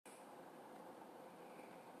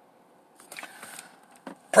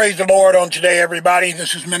Praise the Lord on today, everybody.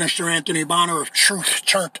 This is Minister Anthony Bonner of Truth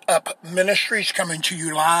Turned Up Ministries coming to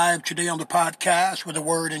you live today on the podcast with a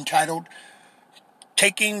word entitled,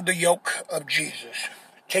 Taking the Yoke of Jesus.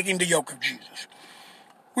 Taking the Yoke of Jesus.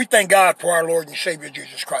 We thank God for our Lord and Savior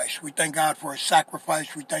Jesus Christ. We thank God for His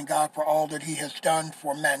sacrifice. We thank God for all that He has done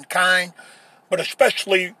for mankind, but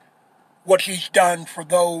especially what He's done for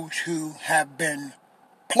those who have been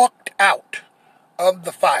plucked out of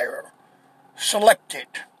the fire, selected,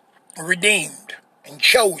 redeemed, and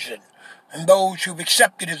chosen, and those who've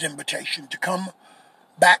accepted His invitation to come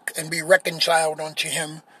back and be reconciled unto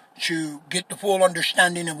Him, to get the full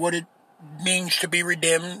understanding of what it means to be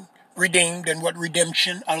redeemed, and what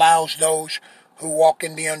redemption allows those who walk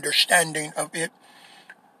in the understanding of it,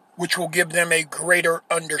 which will give them a greater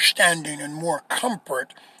understanding and more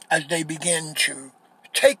comfort as they begin to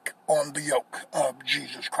take on the yoke of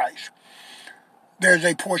Jesus Christ. There's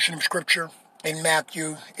a portion of Scripture in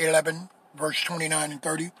Matthew 11, verse 29 and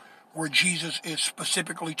 30, where Jesus is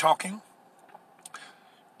specifically talking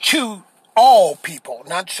to all people,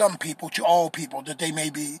 not some people, to all people, that they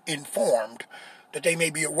may be informed, that they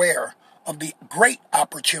may be aware of the great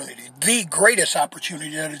opportunity, the greatest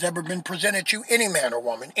opportunity that has ever been presented to any man or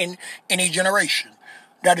woman in any generation.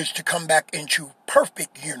 That is to come back into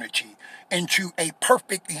perfect unity, into a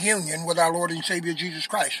perfect union with our Lord and Savior Jesus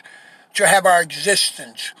Christ, to have our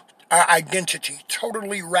existence, our identity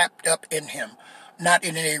totally wrapped up in Him, not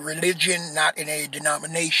in a religion, not in a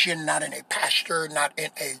denomination, not in a pastor, not in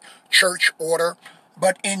a church order,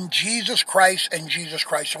 but in Jesus Christ and Jesus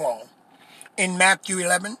Christ alone. In Matthew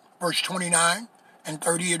 11, verse 29 and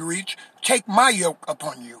 30, it reads, "Take my yoke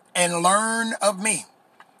upon you and learn of me,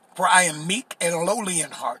 for I am meek and lowly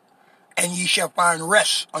in heart, and ye shall find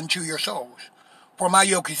rest unto your souls. For my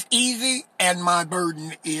yoke is easy and my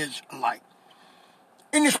burden is light."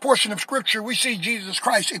 In this portion of Scripture, we see Jesus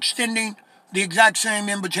Christ extending the exact same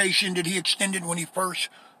invitation that He extended when He first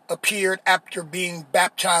appeared after being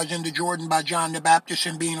baptized in the Jordan by John the Baptist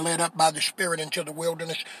and being led up by the Spirit into the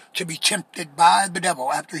wilderness to be tempted by the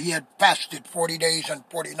devil after He had fasted 40 days and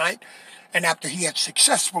 40 nights, and after He had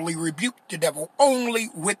successfully rebuked the devil only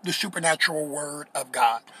with the supernatural word of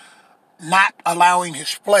God, not allowing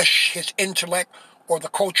His flesh, His intellect, or the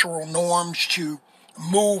cultural norms to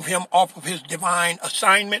move Him off of His divine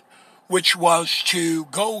assignment, which was to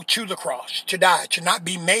go to the cross, to die, to not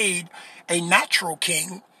be made a natural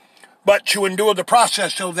king, but to endure the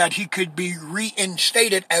process so that He could be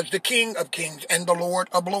reinstated as the King of Kings and the Lord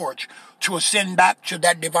of Lords, to ascend back to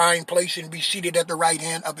that divine place and be seated at the right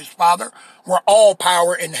hand of His Father, where all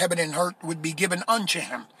power in heaven and earth would be given unto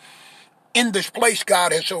Him. In this place,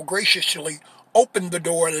 God has so graciously opened the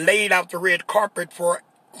door, laid out the red carpet for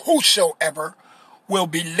whosoever will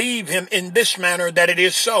believe Him in this manner, that it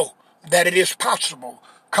is so, that it is possible,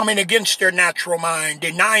 coming against their natural mind,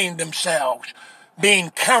 denying themselves, being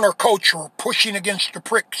countercultural, pushing against the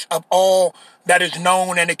pricks of all that is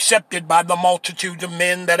known and accepted by the multitudes of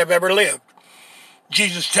men that have ever lived.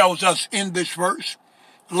 Jesus tells us in this verse,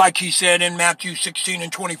 like He said in Matthew 16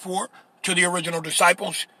 and 24 to the original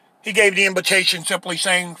disciples, He gave the invitation simply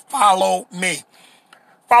saying, "Follow me."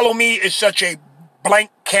 Follow me is such a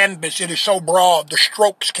blank canvas. It is so broad. The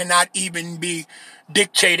strokes cannot even be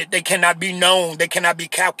dictated. They cannot be known. They cannot be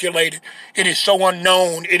calculated. It is so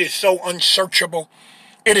unknown. It is so unsearchable.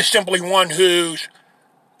 It is simply one who's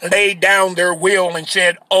laid down their will and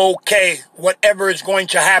said, okay, whatever is going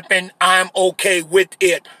to happen, I'm okay with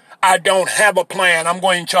it. I don't have a plan. I'm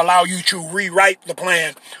going to allow you to rewrite the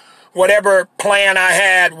plan. Whatever plan I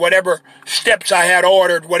had, whatever steps I had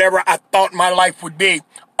ordered, whatever I thought my life would be,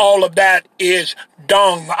 all of that is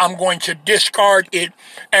dung. I'm going to discard it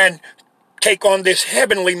and take on this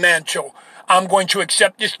heavenly mantle. I'm going to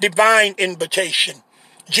accept this divine invitation.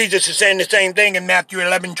 Jesus is saying the same thing in Matthew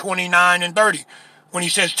 11, 29 and 30. When He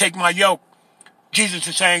says, take my yoke, Jesus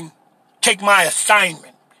is saying, take my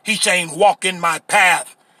assignment. He's saying, walk in my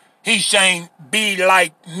path. He's saying, be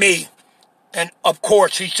like me. And of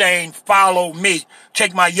course, He's saying, follow me.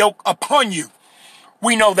 Take my yoke upon you.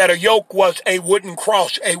 We know that a yoke was a wooden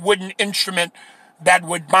cross, a wooden instrument that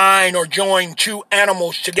would bind or join two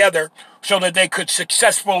animals together so that they could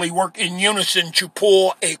successfully work in unison to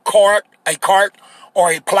pull a cart,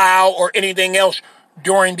 or a plow, or anything else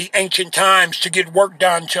during the ancient times to get work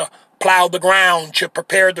done, to plow the ground, to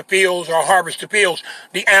prepare the fields or harvest the fields.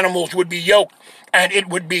 The animals would be yoked, and it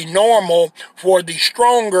would be normal for the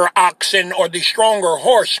stronger oxen or the stronger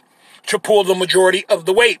horse to pull the majority of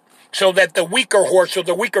the weight, so that the weaker horse or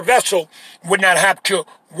the weaker vessel would not have to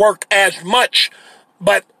work as much,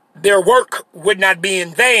 but their work would not be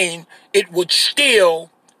in vain. It would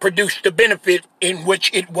still produce the benefit in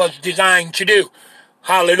which it was designed to do.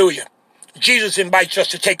 Hallelujah. Jesus invites us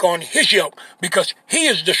to take on his yoke because he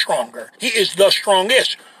is the stronger. He is the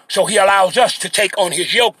strongest. So he allows us to take on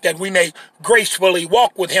his yoke that we may gracefully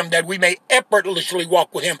walk with him, that we may effortlessly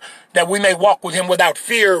walk with him, that we may walk with him without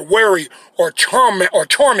fear, worry, or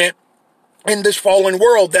torment in this fallen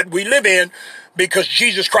world that we live in, because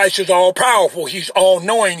Jesus Christ is all powerful. He's all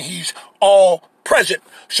knowing. He's all present.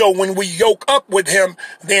 So when we yoke up with him,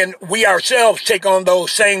 then we ourselves take on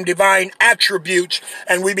those same divine attributes,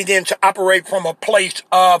 and we begin to operate from a place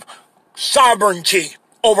of sovereignty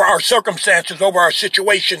over our circumstances, over our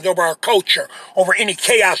situations, over our culture, over any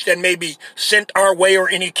chaos that may be sent our way, or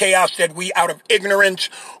any chaos that we, out of ignorance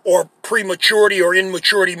or prematurity or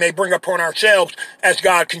immaturity, may bring upon ourselves as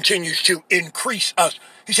God continues to increase us.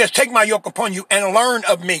 He says, take my yoke upon you and learn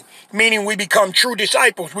of me, meaning we become true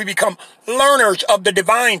disciples. We become learners of the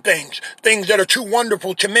divine things, things that are too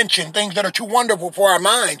wonderful to mention, things that are too wonderful for our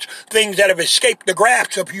minds, things that have escaped the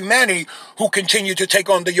grasp of humanity, who continue to take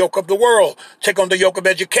on the yoke of the world, take on the yoke of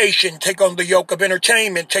education, take on the yoke of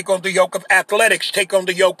entertainment, take on the yoke of athletics, take on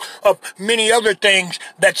the yoke of many other things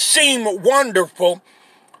that seem wonderful,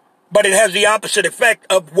 but it has the opposite effect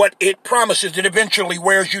of what it promises. It eventually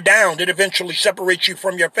wears you down. It eventually separates you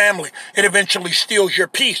from your family. It eventually steals your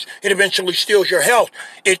peace. It eventually steals your health.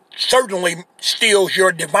 It certainly steals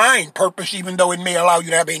your divine purpose, even though it may allow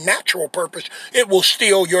you to have a natural purpose. It will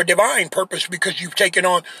steal your divine purpose because you've taken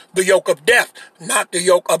on the yoke of death, not the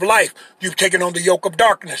yoke of life. You've taken on the yoke of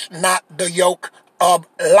darkness, not the yoke of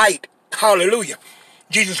light. Hallelujah.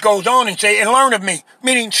 Jesus goes on and say, and learn of me,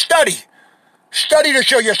 meaning study. Study to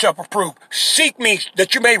show yourself approved. Seek me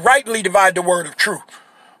that you may rightly divide the word of truth.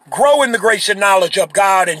 Grow in the grace and knowledge of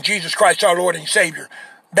God and Jesus Christ our Lord and Savior,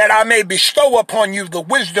 that I may bestow upon you the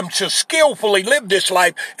wisdom to skillfully live this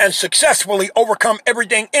life and successfully overcome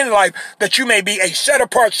everything in life, that you may be a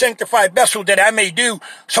set-apart, sanctified vessel, that I may do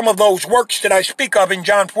some of those works that I speak of in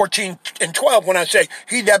John 14:12, when I say,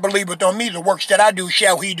 he that believeth on me, the works that I do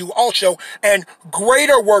shall he do also, and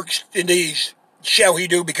greater works than these shall he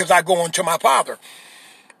do, because I go unto my Father.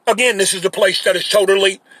 Again, this is a place that is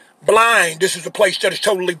totally blind. This is a place that is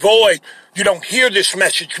totally void. You don't hear this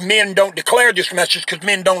message. Men don't declare this message because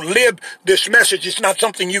men don't live this message. It's not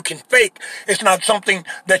something you can fake. It's not something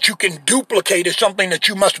that you can duplicate. It's something that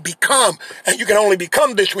you must become. And you can only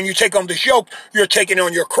become this when you take on this yoke. You're taking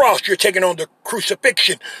on your cross. You're taking on the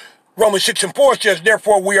crucifixion. Romans 6:4 says,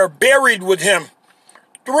 therefore we are buried with him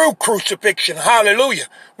through crucifixion. Hallelujah.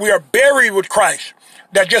 We are buried with Christ.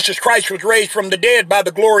 That just as Christ was raised from the dead by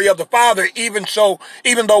the glory of the Father, even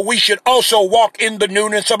though we should also walk in the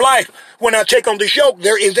newness of life. When I take on this yoke,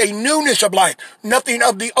 there is a newness of life. Nothing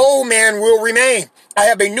of the old man will remain. I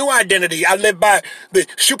have a new identity. I live by the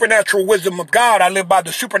supernatural wisdom of God. I live by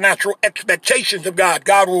the supernatural expectations of God.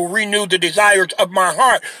 God will renew the desires of my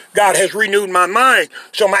heart. God has renewed my mind.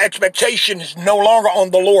 So my expectation is no longer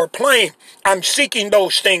on the lower plane. I'm seeking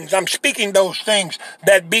those things. I'm speaking those things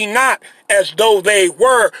that be not as though they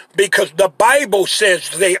were, because the Bible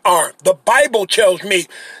says they are. The Bible tells me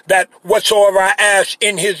that whatsoever I ask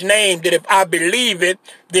in his name, that if I believe it,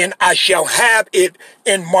 then I shall have it,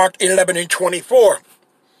 in Mark 11:24.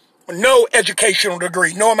 No educational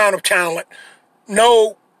degree, no amount of talent,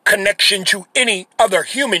 no connection to any other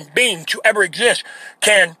human being to ever exist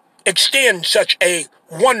can extend such a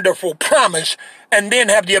wonderful promise and then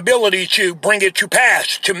have the ability to bring it to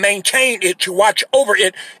pass, to maintain it, to watch over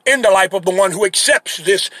it in the life of the one who accepts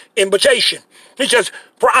this invitation. He says,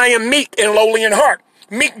 for I am meek and lowly in heart.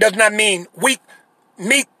 Meek does not mean weak.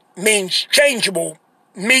 Meek means changeable.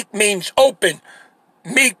 Meek means open.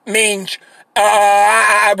 Meek means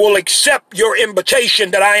I will accept your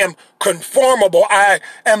invitation, that I am conformable. I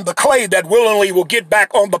am the clay that willingly will get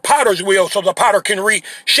back on the potter's wheel so the potter can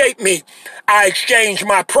reshape me. I exchange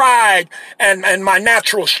my pride and my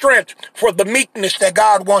natural strength for the meekness that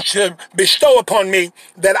God wants to bestow upon me,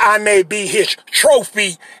 that I may be his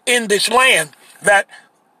trophy in this land, that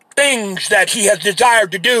things that he has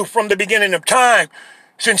desired to do from the beginning of time,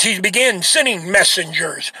 since he began sending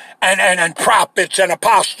messengers and prophets and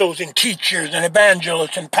apostles and teachers and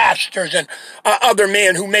evangelists and pastors and other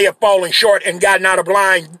men who may have fallen short and gotten out of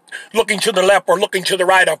line, looking to the left or looking to the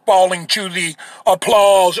right, or falling to the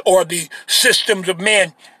applause or the systems of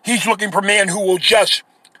men. He's looking for men who will just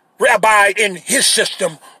abide in his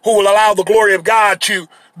system, who will allow the glory of God to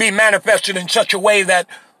be manifested in such a way that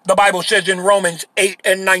the Bible says in Romans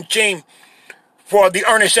 8:19, for the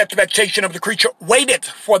earnest expectation of the creature waiteth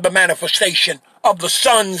for the manifestation of the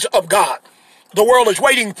sons of God. The world is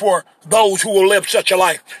waiting for those who will live such a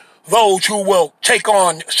life, those who will take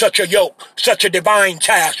on such a yoke, such a divine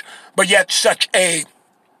task, but yet such a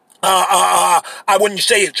I wouldn't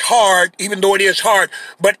say it's hard, even though it is hard,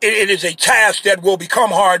 but it is a task that will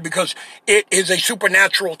become hard because it is a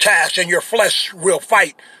supernatural task, and your flesh will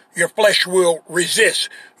fight. Your flesh will resist.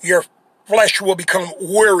 Your flesh will become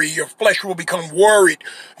weary. Your flesh will become worried.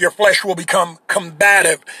 Your flesh will become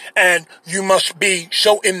combative, and you must be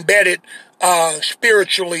so embedded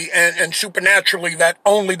spiritually and supernaturally that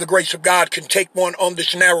only the grace of God can take one on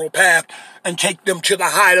this narrow path and take them to the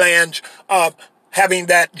highlands of having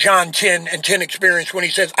that John 10:10 experience when he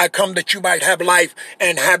says, I come that you might have life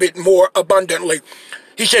and have it more abundantly.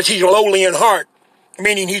 He says he's lowly in heart,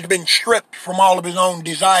 meaning he's been stripped from all of his own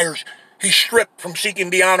desires. He's stripped from seeking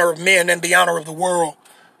the honor of men and the honor of the world.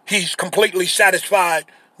 He's completely satisfied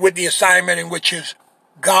with the assignment in which his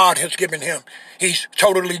God has given him. He's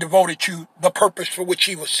totally devoted to the purpose for which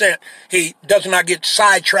he was sent. He does not get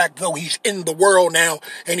sidetracked, though he's in the world now,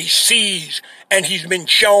 and he sees, and he's been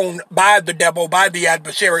shown by the devil, by the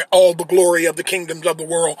adversary, all the glory of the kingdoms of the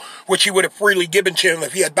world, which he would have freely given to him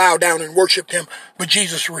if he had bowed down and worshiped him. But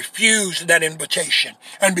Jesus refused that invitation.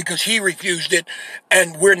 And because he refused it,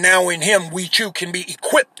 and we're now in him, we too can be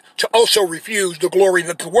equipped to also refuse the glory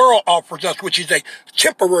that the world offers us, which is a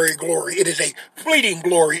temporary glory. It is a fleeting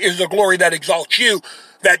glory. It is a glory that exalts you,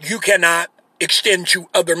 that you cannot extend to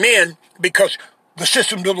other men, because the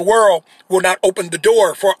systems of the world will not open the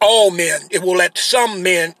door for all men. It will let some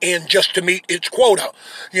men in just to meet its quota.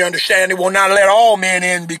 You understand? It will not let all men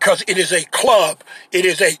in because it is a club. It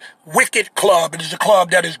is a wicked club. It is a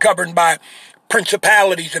club that is governed by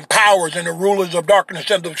principalities and powers and the rulers of darkness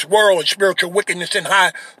of this world and spiritual wickedness in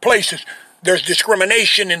high places. There's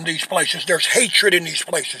discrimination in these places. There's hatred in these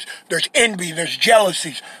places. There's envy. There's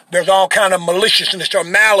jealousies. There's all kind of maliciousness or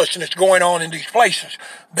maliceness going on in these places.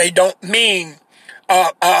 They don't mean,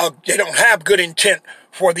 they don't have good intent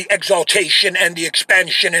for the exaltation and the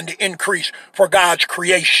expansion and the increase for God's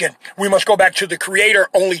creation. We must go back to the Creator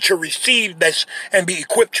only to receive this and be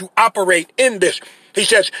equipped to operate in this. He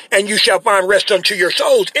says, and you shall find rest unto your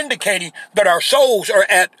souls, indicating that our souls are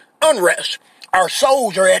at unrest. Our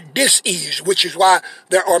souls are at dis-ease, which is why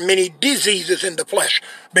there are many diseases in the flesh.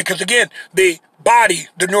 Because again, the body,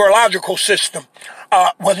 the neurological system,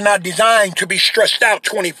 was not designed to be stressed out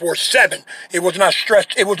 24/7. It was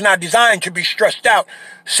not designed to be stressed out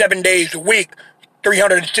 7 days a week,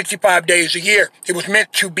 365 days a year. It was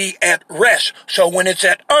meant to be at rest. So when it's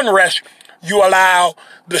at unrest, you allow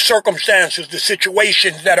the circumstances, the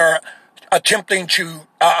situations that are attempting to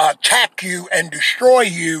attack you and destroy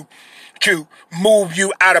you, to move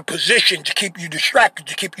you out of position, to keep you distracted,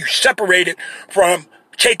 to keep you separated from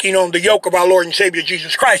taking on the yoke of our Lord and Savior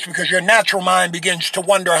Jesus Christ, because your natural mind begins to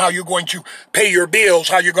wonder how you're going to pay your bills,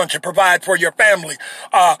 how you're going to provide for your family,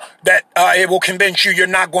 that it will convince you you're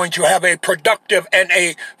not going to have a productive and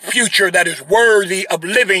a future that is worthy of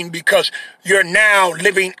living, because you're now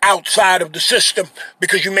living outside of the system,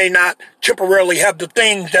 because you may not temporarily have the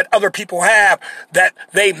things that other people have that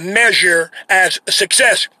they measure as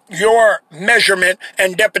success. Your measurement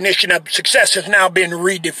and definition of success has now been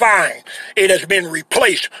redefined. It has been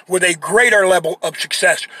replaced with a greater level of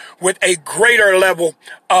success, with a greater level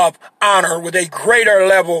of honor, with a greater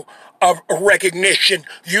level of recognition.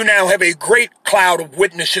 You now have a great cloud of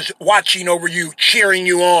witnesses watching over you, cheering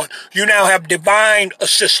you on. You now have divine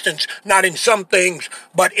assistance, not in some things,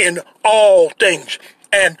 but in all things.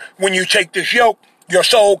 And when you take this yoke, your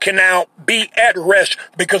soul can now be at rest,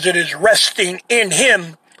 because it is resting in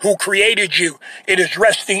Him who created you. It is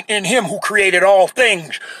resting in Him who created all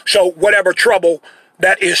things. So whatever trouble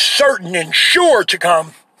that is certain and sure to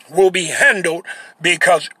come will be handled,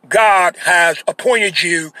 because God has appointed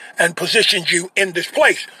you and positioned you in this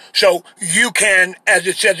place. So you can, as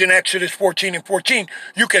it says in Exodus 14:14,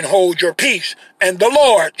 you can hold your peace, and the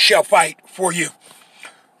Lord shall fight for you.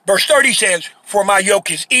 Verse 30 says, for my yoke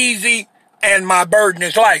is easy and my burden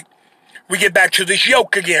is light. We get back to this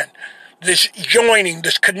yoke again, this joining,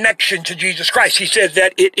 this connection to Jesus Christ. He says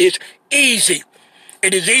that it is easy.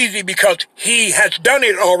 It is easy because He has done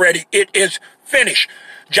it already. It is finished.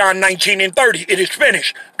 John 19:30, it is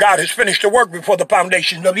finished. God has finished the work before the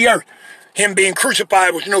foundations of the earth. Him being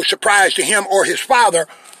crucified was no surprise to Him or His Father,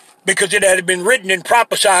 because it had been written and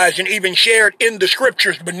prophesied and even shared in the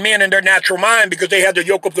scriptures. But men in their natural mind, because they had the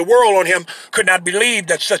yoke of the world on Him, could not believe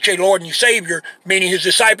that such a Lord and Savior, meaning His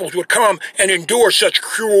disciples, would come and endure such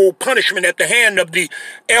cruel punishment at the hand of the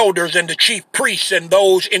elders and the chief priests and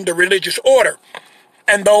those in the religious order.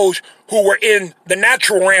 and those who were in the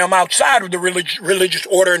natural realm outside of the religious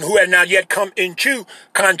order and who had not yet come into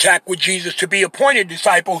contact with Jesus to be appointed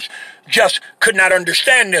disciples just could not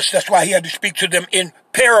understand this. That's why he had to speak to them in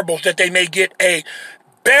parables, that they may get a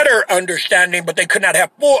better understanding, but they could not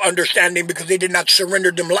have full understanding because they did not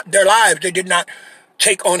surrender their lives. They did not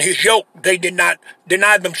take on his yoke. They did not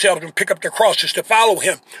deny themselves and pick up their crosses to follow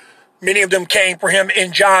him. Many of them came for him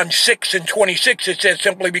in John 6:26. It says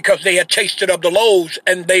simply because they had tasted of the loaves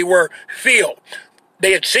and they were filled.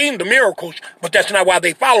 They had seen the miracles, but that's not why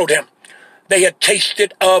they followed him. They had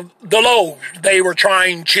tasted of the loaves. They were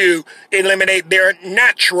trying to eliminate their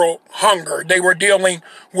natural hunger. They were dealing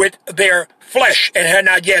with their flesh and had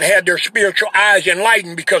not yet had their spiritual eyes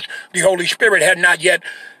enlightened because the Holy Spirit had not yet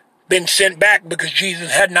been sent back, because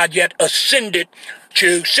Jesus had not yet ascended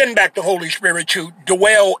to send back the Holy Spirit to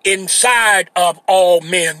dwell inside of all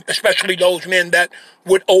men, especially those men that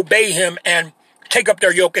would obey him and take up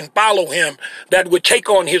their yoke and follow him, that would take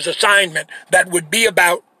on his assignment, that would be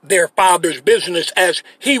about their Father's business as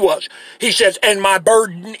he was. He says, and my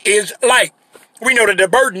burden is light. We know that the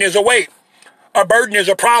burden is a weight. A burden is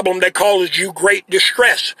a problem that causes you great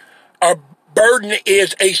distress. A burden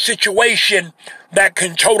is a situation that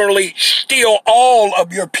can totally steal all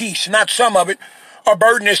of your peace, not some of it. A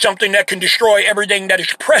burden is something that can destroy everything that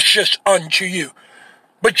is precious unto you.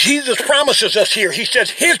 But Jesus promises us here, he says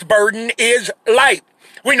his burden is light.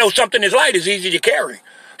 We know something is light is easy to carry.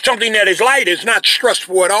 Something that is light is not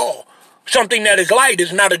stressful at all. Something that is light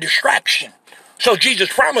is not a distraction. So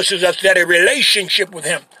Jesus promises us that a relationship with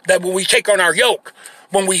him, that when we take on our yoke,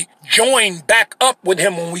 when we join back up with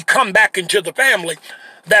him, when we come back into the family,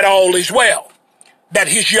 that all is well. That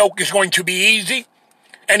his yoke is going to be easy.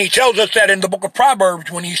 And he tells us that in the book of Proverbs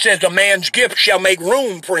when he says a man's gift shall make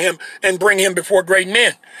room for him and bring him before great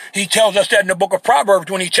men. He tells us that in the book of Proverbs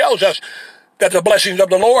when he tells us that the blessings of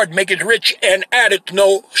the Lord make it rich and addeth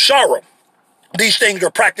no sorrow. These things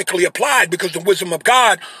are practically applied because the wisdom of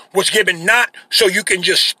God was given not so you can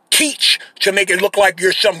just teach to make it look like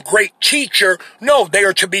you're some great teacher. No, they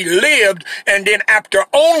are to be lived, and then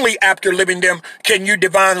only after living them can you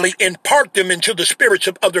divinely impart them into the spirits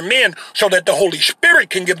of other men so that the Holy Spirit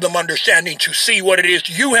can give them understanding to see what it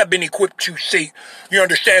is you have been equipped to see. You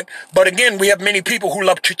understand? But again, we have many people who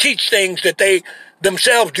love to teach things that they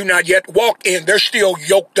themselves do not yet walk in. They're still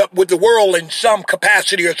yoked up with the world in some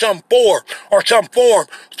capacity or some form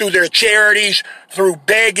through their charities, through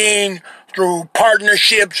begging, through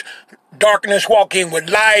partnerships, darkness walking with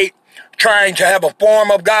light, trying to have a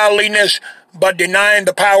form of godliness, but denying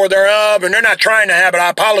the power thereof. And they're not trying to have it. I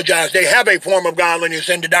apologize. They have a form of godliness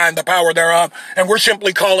and denying the power thereof. And we're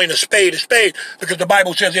simply calling a spade, because the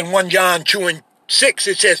Bible says in 1 John 2:6,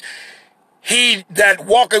 it says, he that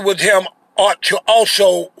walketh with him ought to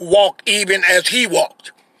also walk even as he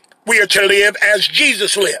walked. We are to live as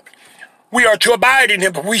Jesus lived. We are to abide in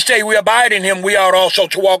him. If we say we abide in him, we ought also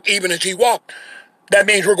to walk even as he walked. That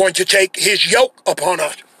means we're going to take his yoke upon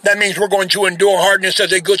us. That means we're going to endure hardness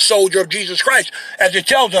as a good soldier of Jesus Christ, as it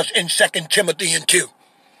tells us in 2 Timothy 2.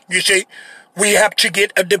 You see, we have to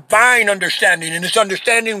get a divine understanding, and this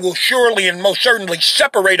understanding will surely and most certainly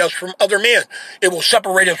separate us from other men. It will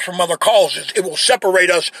separate us from other causes. It will separate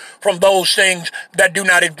us from those things that do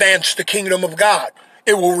not advance the kingdom of God.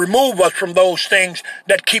 It will remove us from those things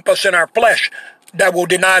that keep us in our flesh, that will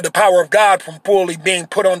deny the power of God from fully being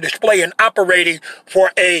put on display and operating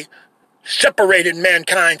for a separated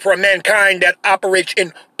mankind, for a mankind that operates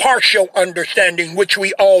in partial understanding, which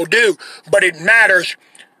we all do. But it matters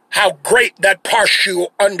how great that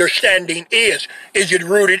partial understanding is. Is it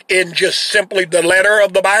rooted in just simply the letter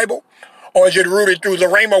of the Bible? Or is it rooted through the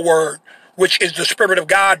Rhema word, which is the Spirit of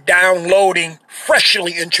God downloading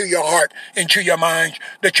freshly into your heart, into your minds,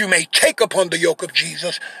 that you may take upon the yoke of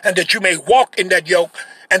Jesus, and that you may walk in that yoke,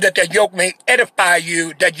 and that yoke may edify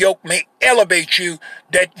you, that yoke may elevate you,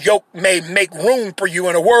 that yoke may make room for you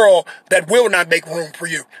in a world that will not make room for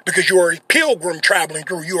you, because you are a pilgrim traveling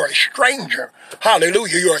through. You are a stranger.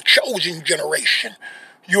 Hallelujah. You are a chosen generation.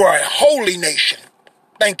 You are a holy nation.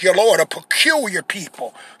 Thank you, Lord, a peculiar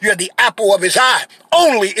people. You're the apple of his eye,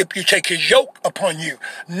 only if you take his yoke upon you.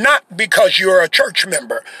 Not because you're a church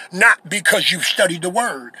member, not because you've studied the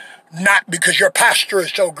word, not because your pastor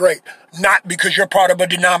is so great, not because you're part of a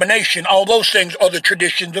denomination. All those things are the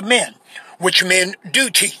traditions of men, which men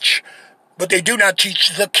do teach. But they do not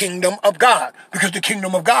teach the kingdom of God, because the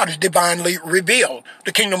kingdom of God is divinely revealed.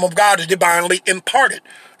 The kingdom of God is divinely imparted.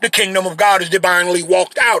 The kingdom of God is divinely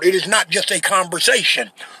walked out. It is not just a conversation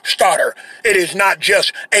starter. It is not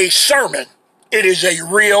just a sermon. It is a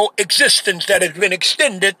real existence that has been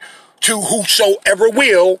extended to whosoever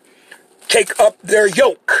will take up their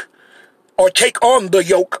yoke, or take on the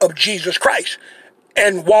yoke of Jesus Christ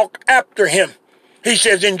and walk after him. He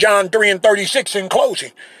says in John 3:36 in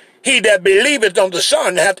closing, he that believeth on the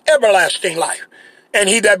Son hath everlasting life, and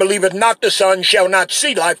he that believeth not the Son shall not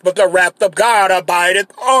see life, but the wrath of God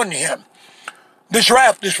abideth on him. This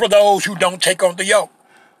wrath is for those who don't take on the yoke.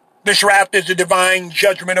 This wrath is the divine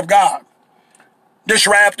judgment of God. This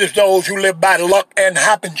wrath is those who live by luck and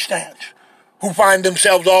happenstance, who find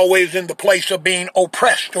themselves always in the place of being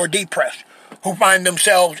oppressed or depressed, who find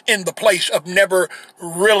themselves in the place of never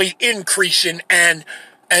really increasing and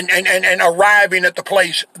arriving at the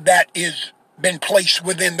place that is been placed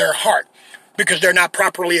within their heart because they're not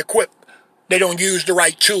properly equipped. They don't use the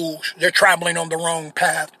right tools. They're traveling on the wrong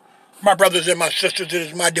path. My brothers and my sisters, it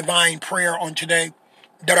is my divine prayer on today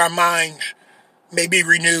that our minds may be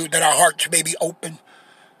renewed, that our hearts may be open,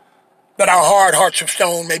 that our hard hearts of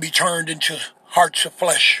stone may be turned into hearts of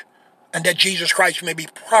flesh, and that Jesus Christ may be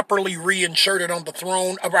properly reinserted on the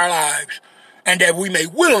throne of our lives, and that we may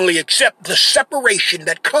willingly accept the separation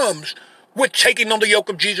that comes with taking on the yoke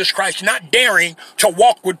of Jesus Christ, not daring to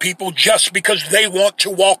walk with people just because they want to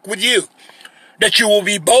walk with you. That you will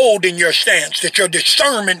be bold in your stance, that your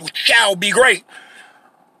discernment shall be great,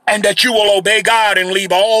 and that you will obey God and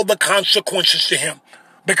leave all the consequences to him.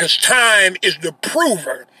 Because time is the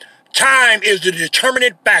prover. Time is the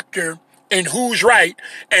determinant factor in who's right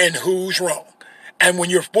and who's wrong. And when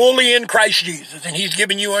you're fully in Christ Jesus and he's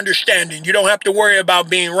giving you understanding, you don't have to worry about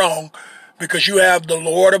being wrong because you have the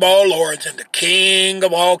Lord of all lords and the King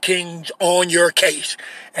of all kings on your case.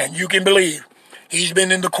 And you can believe he's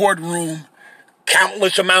been in the courtroom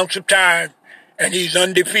countless amounts of time and he's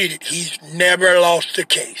undefeated. He's never lost a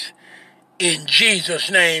case. In Jesus'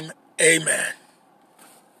 name, amen.